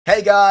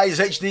Hey guys,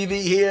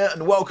 HDvee here,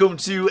 and welcome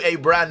to a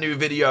brand new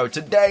video.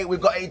 Today, we've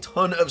got a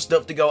ton of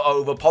stuff to go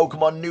over.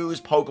 Pokemon news,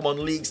 Pokemon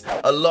leaks,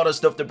 a lot of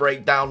stuff to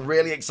break down,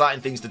 really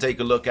exciting things to take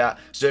a look at.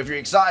 So if you're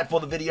excited for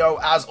the video,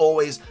 as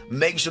always,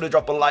 make sure to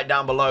drop a like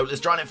down below. Let's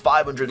try and hit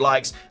 500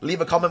 likes. Leave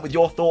a comment with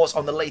your thoughts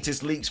on the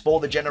latest leaks for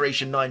the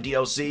Generation 9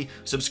 DLC.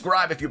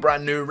 Subscribe if you're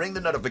brand new, ring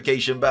the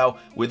notification bell.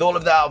 With all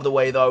of that out of the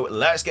way though,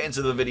 let's get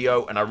into the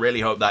video, and I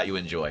really hope that you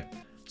enjoy.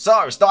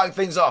 So, starting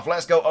things off,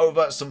 let's go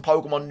over some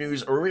Pokemon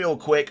news real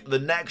quick. The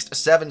next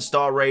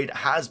 7-star raid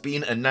has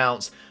been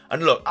announced.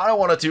 And look, I don't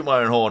want to toot my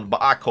own horn, but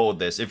I called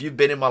this. If you've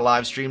been in my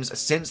live streams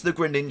since the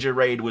Greninja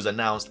raid was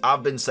announced,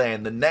 I've been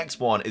saying the next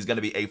one is going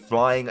to be a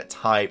flying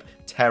type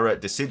Tera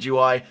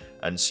Decidueye.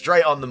 And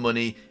straight on the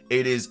money,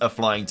 it is a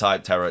flying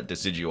type Tera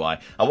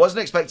Decidueye. I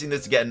wasn't expecting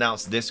this to get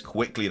announced this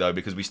quickly though,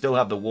 because we still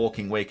have the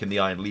Walking Wake and the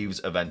Iron Leaves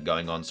event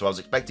going on. So I was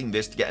expecting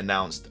this to get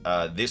announced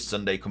this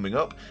Sunday coming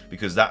up,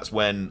 because that's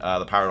when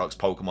the Paradox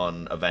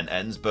Pokemon event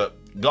ends. But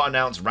got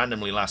announced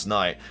randomly last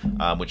night,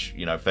 which,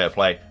 you know, fair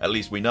play, at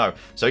least we know.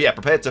 So yeah,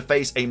 prepare to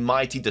face a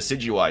mighty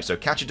Decidueye. So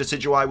catch a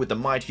Decidueye with the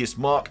mightiest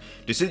mark.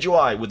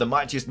 Decidueye with the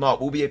mightiest mark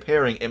will be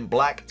appearing in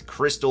Black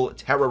Crystal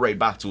Tera Raid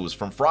battles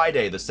from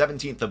Friday the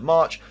 17th of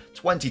March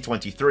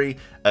 2023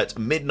 at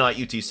midnight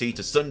UTC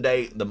to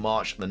Sunday the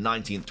March the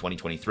 19th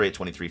 2023 at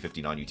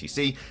 23:59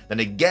 UTC. Then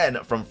again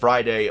from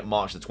Friday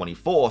March the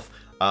 24th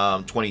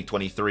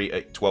 2023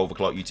 at 12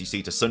 o'clock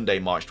UTC to Sunday,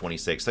 March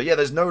 26th. So yeah,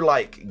 there's no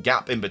like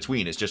gap in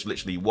between. It's just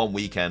literally one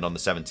weekend on the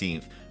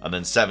 17th, and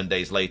then 7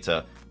 days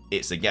later,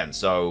 it's again.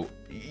 So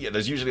yeah,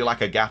 there's usually like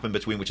a gap in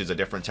between, which is a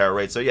different Tera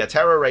raid. So yeah,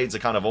 Tera raids are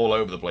kind of all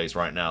over the place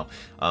right now.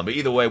 But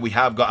either way, we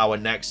have got our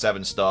next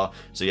 7-star.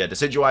 So yeah,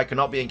 Decidueye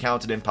cannot be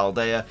encountered in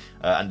Paldea,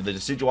 and the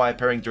Decidueye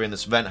appearing during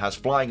this event has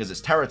flying as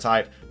its Tera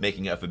type,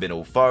 making it a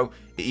formidable foe.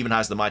 It even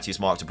has the mightiest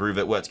mark to prove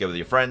it. Work together with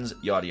your friends,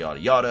 yada yada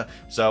yada.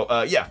 So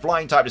yeah,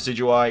 flying type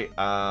Decidueye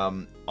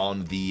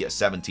on the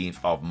 17th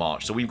of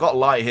March. So we've got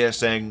Light here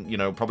saying, you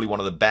know, probably one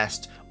of the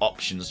best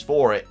options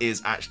for it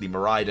is actually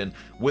Miraidon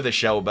with a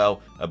Shell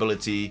Bell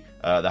ability,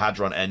 the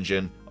Hadron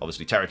engine,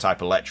 obviously Tera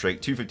type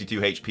electric, 252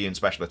 HP and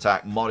special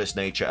attack, modest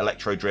nature,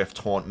 electro drift,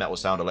 taunt, metal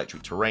sound,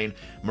 electric terrain.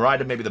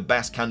 Miraidon may be the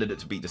best candidate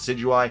to beat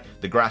Decidueye.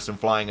 The grass and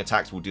flying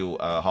attacks will deal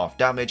half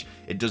damage.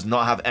 It does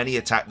not have any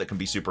attack that can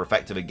be super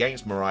effective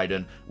against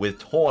Miraidon. With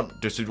taunt,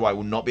 Decidueye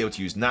will not be able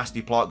to use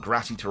nasty plot,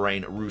 grassy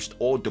terrain, roost,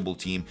 or double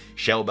team.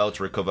 Shell Bell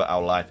to recover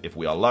our life if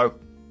we are low.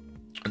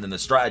 And then the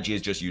strategy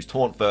is just use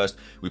taunt first.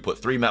 We put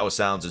 3 metal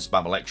sounds and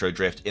spam electro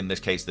drift. In this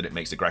case, that it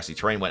makes a grassy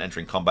terrain. When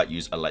entering combat,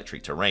 use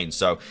electric terrain.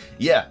 So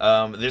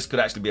yeah, this could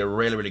actually be a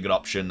really good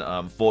option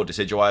for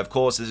Decidueye. Of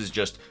course, this is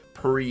just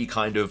pre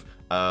kind of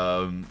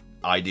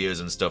ideas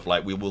and stuff.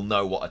 Like, we will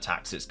know what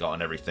attacks it's got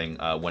and everything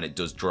when it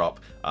does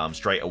drop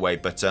straight away.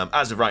 But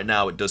as of right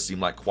now, it does seem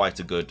like quite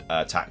a good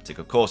tactic.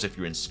 Of course, if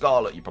you're in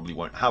Scarlet, you probably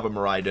won't have a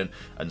Miraidon,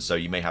 and so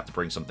you may have to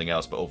bring something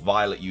else. But with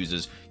Violet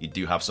users, you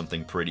do have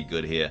something pretty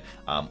good here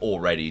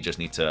already. You just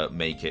need to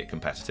make it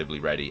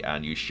competitively ready,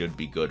 and you should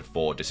be good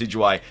for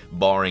Decidueye,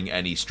 barring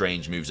any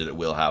strange moves that it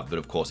will have. But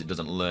of course, it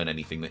doesn't learn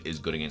anything that is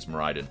good against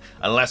Miraidon,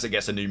 unless it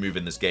gets a new move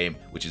in this game,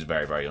 which is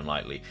very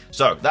unlikely.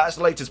 So that's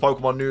the latest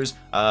Pokemon news.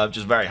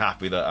 Just very happy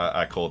that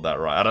I called that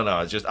right. I don't know.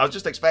 I was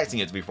just expecting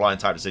it to be flying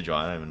type Decidueye.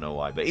 I don't even know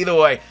why. But either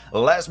way,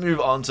 let's move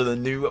on to the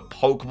new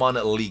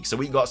Pokemon leak. So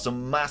we got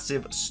some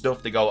massive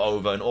stuff to go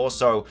over, and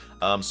also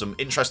some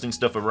interesting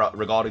stuff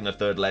regarding the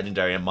 3rd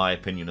legendary, in my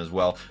opinion, as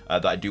well,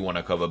 that I do want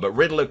to cover. But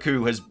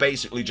Riddler-Coup has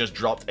basically just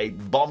dropped a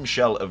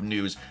bombshell of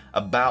news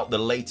about the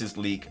latest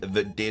leak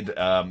that did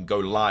go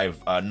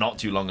live not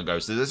too long ago.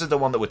 So this is the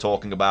one that we're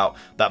talking about.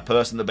 That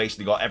person that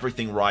basically got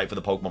everything right for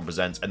the Pokemon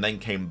Presents, and then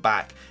came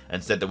back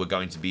and said there were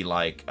going to be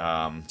like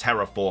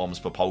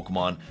terraforms for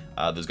Pokemon.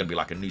 There's going to be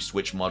like a new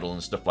Switch model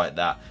and stuff like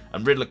that.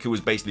 And Riddler-Coup has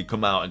basically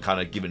come out and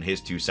kind of given his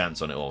 2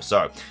 cents on it all.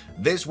 So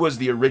this was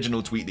the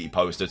original tweet that he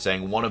posted,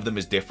 saying one of them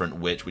is different,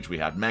 which we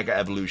had Mega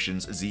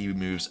Evolutions, Z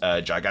moves,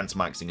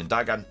 Gigantamaxing and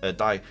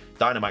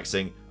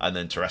Dynamaxing, and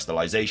then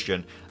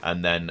Terrestrialization.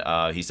 And then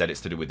he said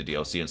it's to do with the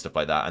DLC and stuff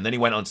like that. And then he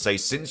went on to say,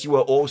 since you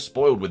were all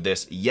spoiled with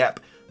this, yep,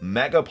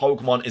 Mega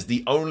Pokemon is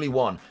the only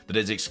one that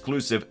is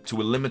exclusive to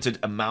a limited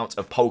amount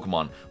of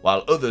Pokemon,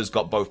 while others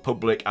got both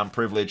public and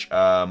privilege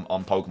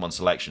on Pokemon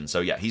selection.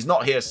 So yeah, he's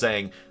not here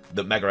saying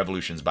that Mega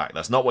Evolution's back.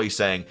 That's not what he's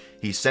saying.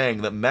 He's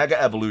saying that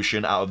Mega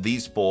Evolution, out of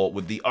these 4,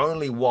 was the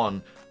only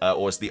one,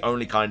 or it's the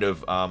only kind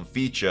of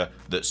feature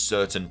that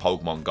certain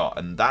Pokemon got.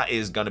 And that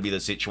is going to be the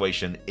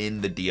situation in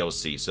the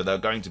DLC. So there are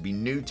going to be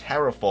new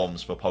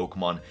terraforms for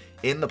Pokemon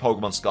in the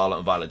Pokemon Scarlet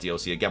and Violet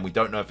DLC. Again, we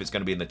don't know if it's going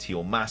to be in the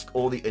Teal Mask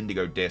or the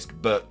Indigo Disc,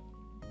 but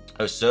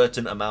a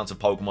certain amount of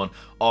Pokemon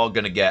are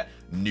going to get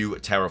new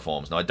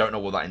terraforms. Now, I don't know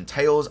what that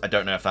entails. I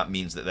don't know if that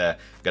means that they're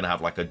going to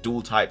have like a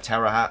dual type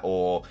Tera hat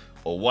or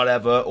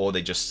whatever, or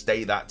they just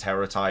stay that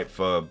Tera type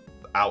for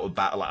out of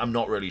battle. I'm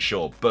not really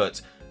sure, but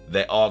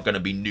there are going to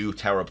be new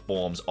Tera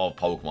forms of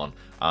Pokemon.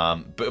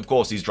 But of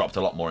course, he's dropped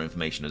a lot more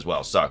information as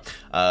well. So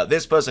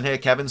this person here,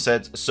 Kevin,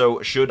 said,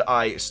 so should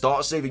I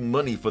start saving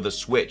money for the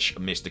Switch,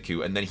 Mr.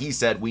 Q? And then he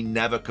said, we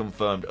never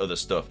confirmed other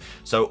stuff.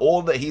 So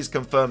all that he's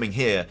confirming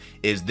here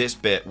is this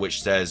bit,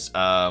 which says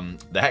the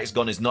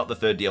Hexagon is not the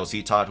third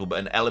DLC title, but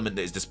an element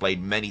that is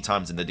displayed many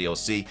times in the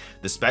DLC.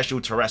 The special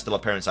terrestrial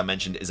appearance I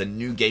mentioned is a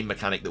new game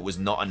mechanic that was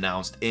not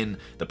announced in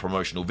the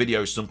promotional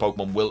video. Some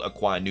Pokemon will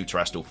acquire new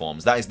terrestrial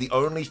forms. That is the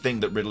only thing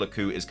that Riddler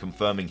Q is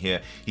confirming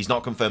here. He's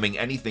not confirming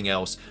anything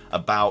else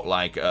about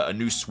like a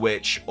new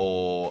Switch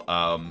or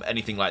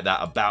anything like that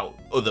about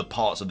other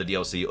parts of the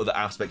DLC, other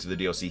aspects of the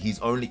DLC. He's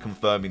only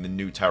confirming the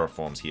new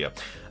terraforms here.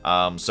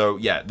 So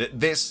yeah,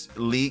 this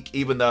leak,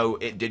 even though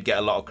it did get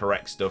a lot of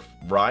correct stuff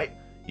right,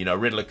 you know,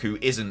 Riddler Q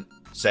isn't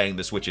saying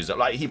the Switch is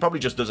like, he probably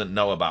just doesn't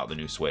know about the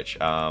new Switch.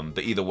 But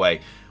either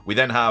way, we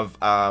then have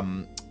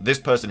this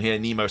person here,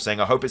 Nemo, saying,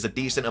 I hope it's a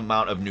decent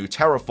amount of new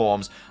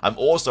terraforms. I'm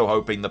also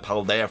hoping the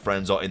Paldea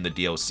friends are in the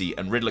DLC.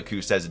 And Riddler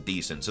Q says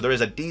decent. So there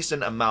is a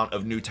decent amount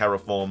of new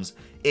terraforms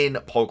in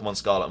Pokemon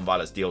Scarlet and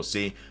Violet's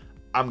DLC.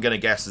 I'm gonna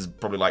guess is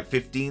probably like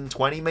 15,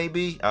 20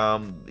 maybe.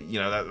 You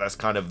know, that's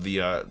kind of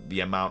the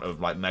amount of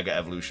like mega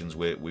evolutions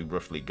we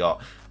roughly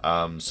got.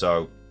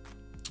 So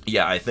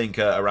yeah, I think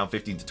around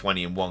 15 to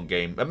 20 in one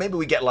game. And maybe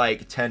we get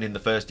like 10 in the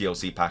first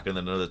DLC pack and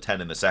then another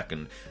 10 in the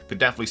second. Could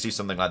definitely see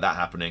something like that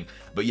happening.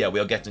 But yeah, we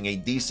are getting a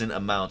decent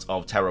amount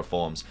of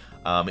terraforms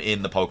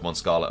in the Pokemon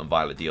Scarlet and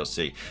Violet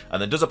DLC.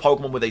 And then, does a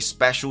Pokemon with a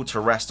special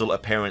terrestrial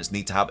appearance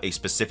need to have a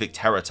specific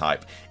Tera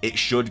type? It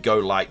should go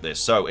like this.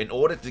 So in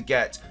order to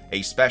get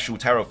a special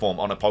terraform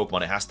on a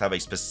Pokemon, it has to have a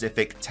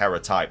specific Tera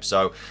type.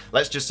 So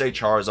let's just say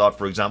Charizard,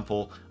 for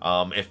example.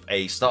 If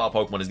a starter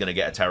Pokemon is going to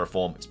get a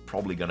terraform, it's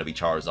probably going to be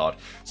Charizard.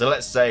 So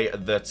let's say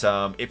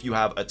that if you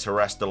have a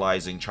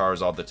terrestrializing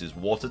Charizard that is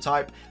water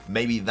type,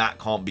 maybe that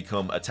can't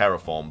become a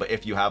terraform. But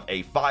if you have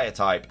a fire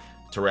type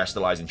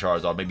terrestrializing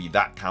Charizard, maybe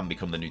that can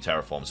become the new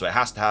terraform. So it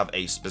has to have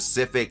a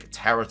specific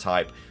Tera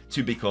type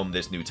to become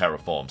this new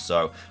terraform.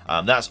 So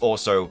that's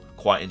also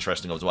quite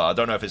interesting as well. I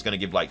don't know if it's going to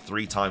give like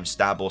 3 times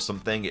stab or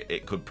something.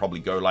 It could probably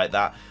go like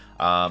that.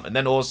 And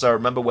then also,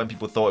 remember when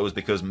people thought it was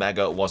because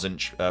Mega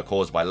wasn't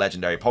caused by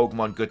legendary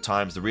Pokemon? Good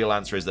times. The real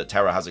answer is that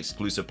Tera has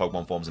exclusive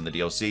Pokemon forms in the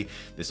DLC.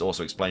 This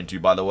also explained to you,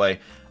 by the way.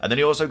 And then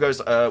he also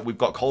goes, we've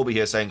got Colby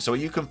here saying, so are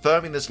you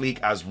confirming this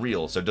leak as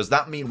real? So does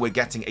that mean we're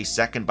getting a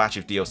second batch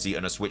of DLC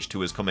and a Switch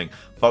 2 is coming?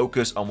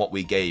 Focus on what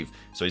we gave.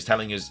 So he's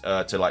telling us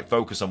to like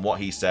focus on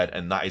what he said,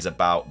 and that is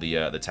about the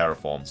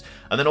terraforms.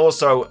 And then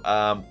also,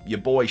 your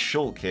boy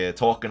Shulk here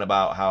talking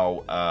about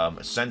how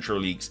Central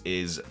Leaks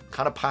is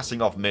kind of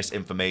passing off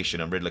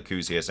misinformation, and Riddler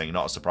Q's here saying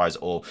not a surprise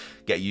at all,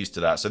 get used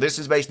to that. So this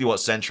is basically what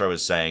Centro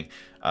is saying.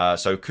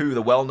 So Q,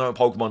 the well-known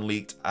Pokemon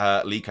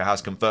leaker,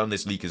 has confirmed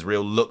this leak is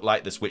real. Look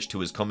like the Switch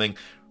 2 is coming.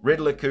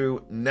 Riddler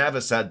Q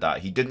never said that.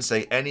 He didn't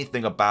say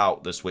anything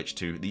about the Switch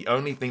 2. The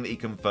only thing that he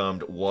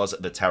confirmed was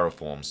the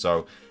terraform.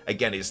 So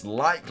again, it's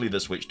likely the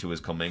Switch 2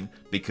 is coming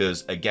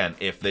because, again,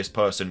 if this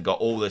person got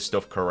all this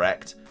stuff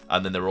correct,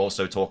 and then they're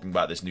also talking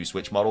about this new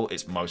Switch model,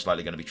 it's most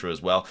likely going to be true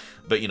as well.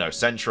 But, you know,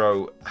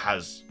 Centro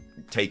has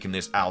taken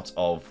this out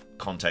of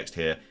context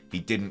here. He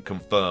didn't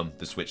confirm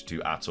the Switch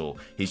 2 at all.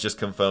 He's just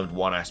confirmed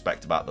one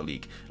aspect about the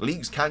leak.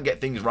 Leaks can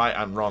get things right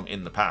and wrong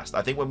in the past.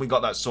 I think when we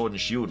got that Sword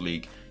and Shield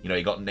leak, you know,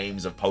 you got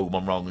names of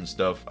Pokemon wrong and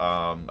stuff,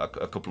 a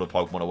couple of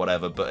Pokemon or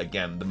whatever, but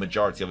again, the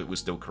majority of it was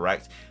still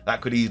correct.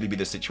 That could easily be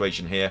the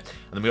situation here.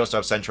 And then we also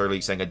have Centro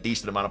Leak saying a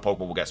decent amount of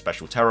Pokemon will get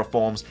special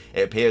terraforms.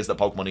 It appears that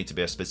Pokemon need to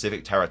be a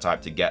specific Tera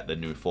type to get the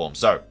new form.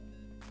 So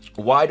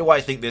why do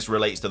I think this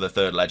relates to the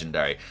third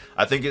legendary?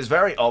 I think it's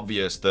very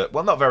obvious that,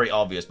 well, not very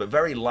obvious, but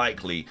very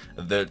likely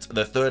that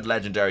the third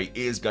legendary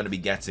is going to be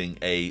getting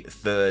a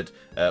third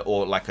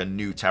or like a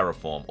new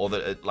terraform, or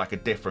like a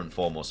different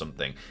form or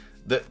something.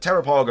 The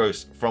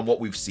Terrapagos, from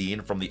what we've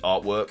seen from the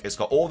artwork, it's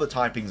got all the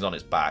typings on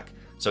its back.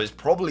 So it's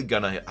probably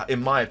going to,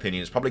 in my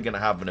opinion, it's probably going to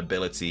have an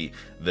ability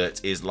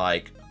that is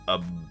like a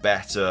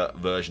better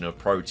version of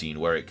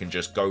Protein, where it can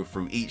just go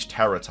through each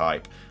Tera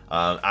type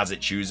as it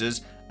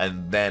chooses,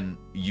 and then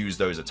use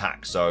those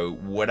attacks. So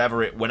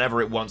whenever it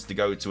wants to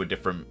go to a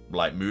different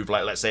like move,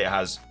 like let's say it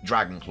has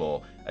Dragon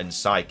Claw and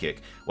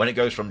Psychic, when it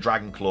goes from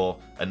Dragon Claw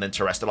and then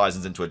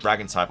terrestrializes into a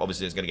Dragon type,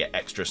 obviously it's going to get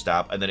extra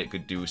stab, and then it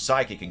could do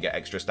Psychic and get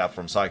extra stab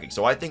from Psychic.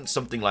 So I think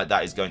something like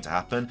that is going to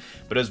happen.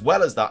 But as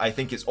well as that, I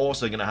think it's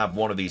also going to have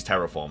one of these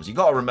terraforms. You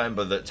got to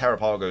remember that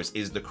Terrapagos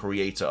is the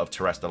creator of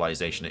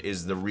terrestrialization. It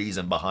is the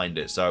reason behind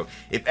it. So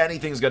if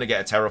anything's going to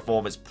get a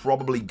terraform, it's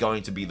probably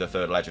going to be the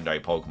third legendary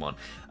Pokemon.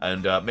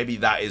 And maybe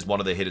that is one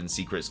of the hidden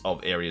secrets of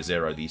Area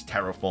Zero, these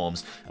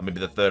terraforms, and maybe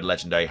the third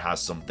legendary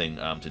has something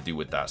to do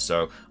with that.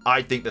 So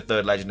I think the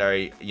third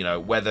legendary, you know,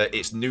 whether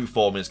its new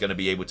form is going to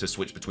be able to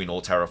switch between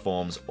all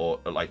terraforms or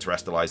like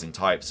terrestrializing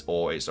types,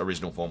 or its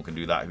original form can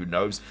do that, who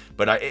knows.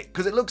 But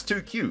because it looks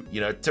too cute,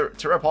 you know,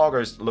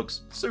 Terrapagos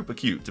looks super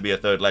cute to be a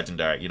third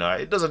legendary. You know,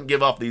 it doesn't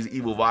give off these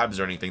evil vibes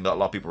or anything that a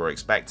lot of people are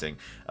expecting,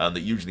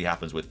 that usually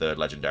happens with third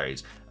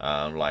legendaries,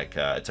 like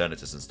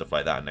Eternatus and stuff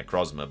like that, and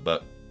Necrozma.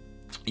 But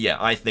yeah,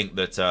 I think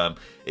that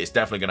it's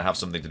definitely going to have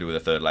something to do with a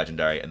third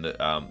legendary, and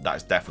that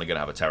that's definitely going to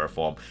have a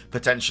Terraform.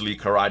 Potentially,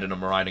 Koraidon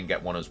and Miraidon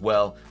get one as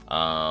well.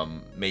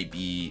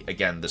 Maybe,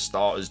 again, the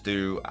starters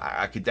do.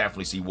 I could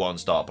definitely see one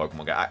starter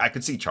Pokemon get. I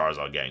could see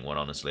Charizard getting one,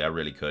 honestly. I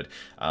really could.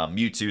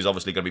 Mewtwo's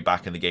obviously going to be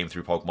back in the game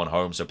through Pokemon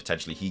Home, so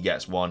potentially he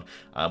gets one.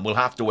 We'll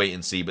have to wait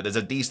and see, but there's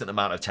a decent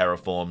amount of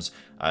Terraforms,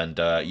 and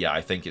yeah,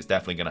 I think it's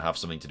definitely going to have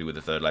something to do with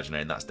the third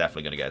legendary, and that's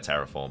definitely going to get a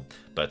Terraform.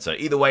 But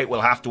either way,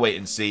 we'll have to wait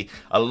and see.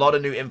 A lot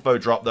of new info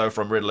dropped, though,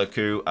 from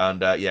Riddler-Coup,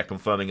 and yeah,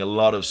 confirming a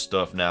lot of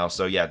stuff now.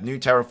 So yeah, new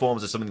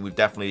Terraforms is something we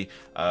definitely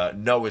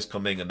know is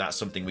coming, and that's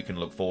something we can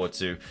look forward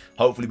to.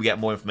 Hopefully we get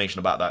more information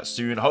about that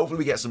soon. Hopefully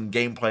we get some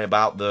gameplay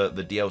about the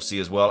DLC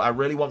as well. I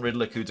really want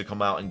Riddler-Coup to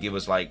come out and give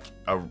us like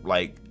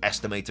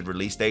estimated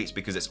release dates,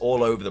 because it's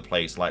all over the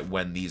place, like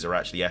when these are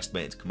actually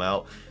estimated to come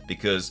out,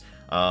 because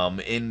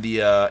in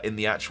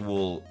the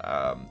actual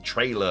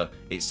trailer,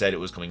 it said it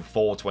was coming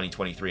fall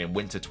 2023 and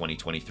winter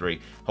 2023.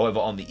 However,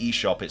 on the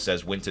eShop, it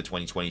says winter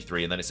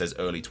 2023, and then it says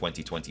early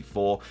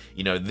 2024.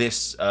 You know,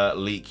 this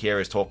leak here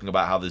is talking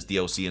about how there's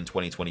DLC in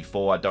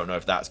 2024. I don't know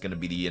if that's going to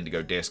be the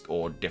Indigo disc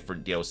or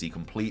different DLC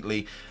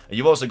completely. And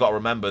you've also got to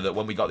remember that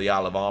when we got the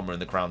Isle of Armor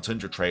and the Crown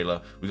Tundra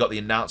trailer, we got the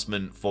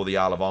announcement for the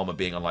Isle of Armor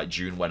being on like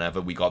June whenever.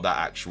 We got that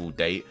actual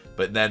date.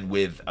 But then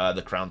with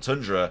the Crown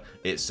Tundra,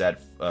 it said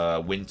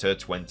winter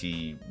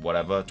 2020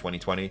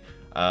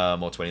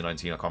 or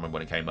 2019. I can't remember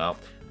when it came out.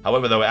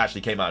 However, though, it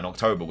actually came out in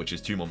October, which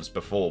is 2 months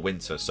before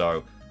winter.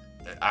 So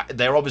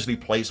they're obviously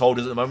placeholders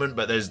at the moment,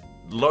 but there's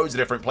loads of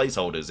different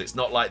placeholders. It's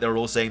not like they're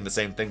all saying the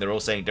same thing. They're all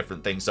saying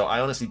different things. So I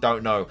honestly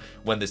don't know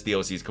when this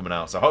DLC is coming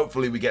out. So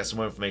hopefully we get some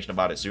more information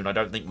about it soon. I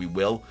don't think we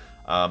will.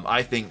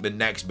 I think the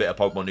next bit of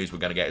Pokemon news we're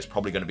going to get is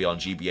probably going to be on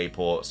GBA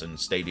ports and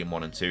Stadium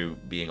 1 and 2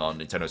 being on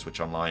Nintendo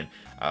Switch Online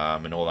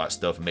and all that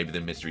stuff. And maybe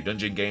the Mystery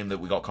Dungeon game that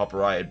we got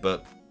copyrighted.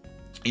 But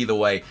either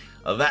way,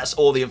 that's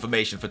all the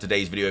information for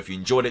today's video. If you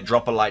enjoyed it,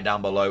 drop a like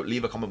down below.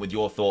 Leave a comment with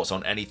your thoughts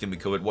on anything we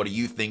covered. What do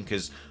you think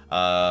is...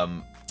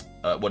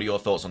 what are your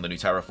thoughts on the new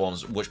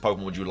Terraforms? Which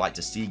Pokemon would you like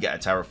to see get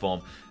a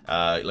Terraform?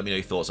 Let me know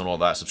your thoughts on all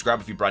that.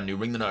 Subscribe if you're brand new.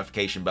 Ring the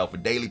notification bell for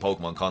daily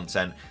Pokemon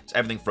content. It's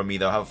everything from me,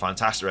 though. Have a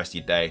fantastic rest of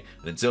your day.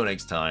 And until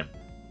next time,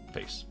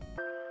 peace.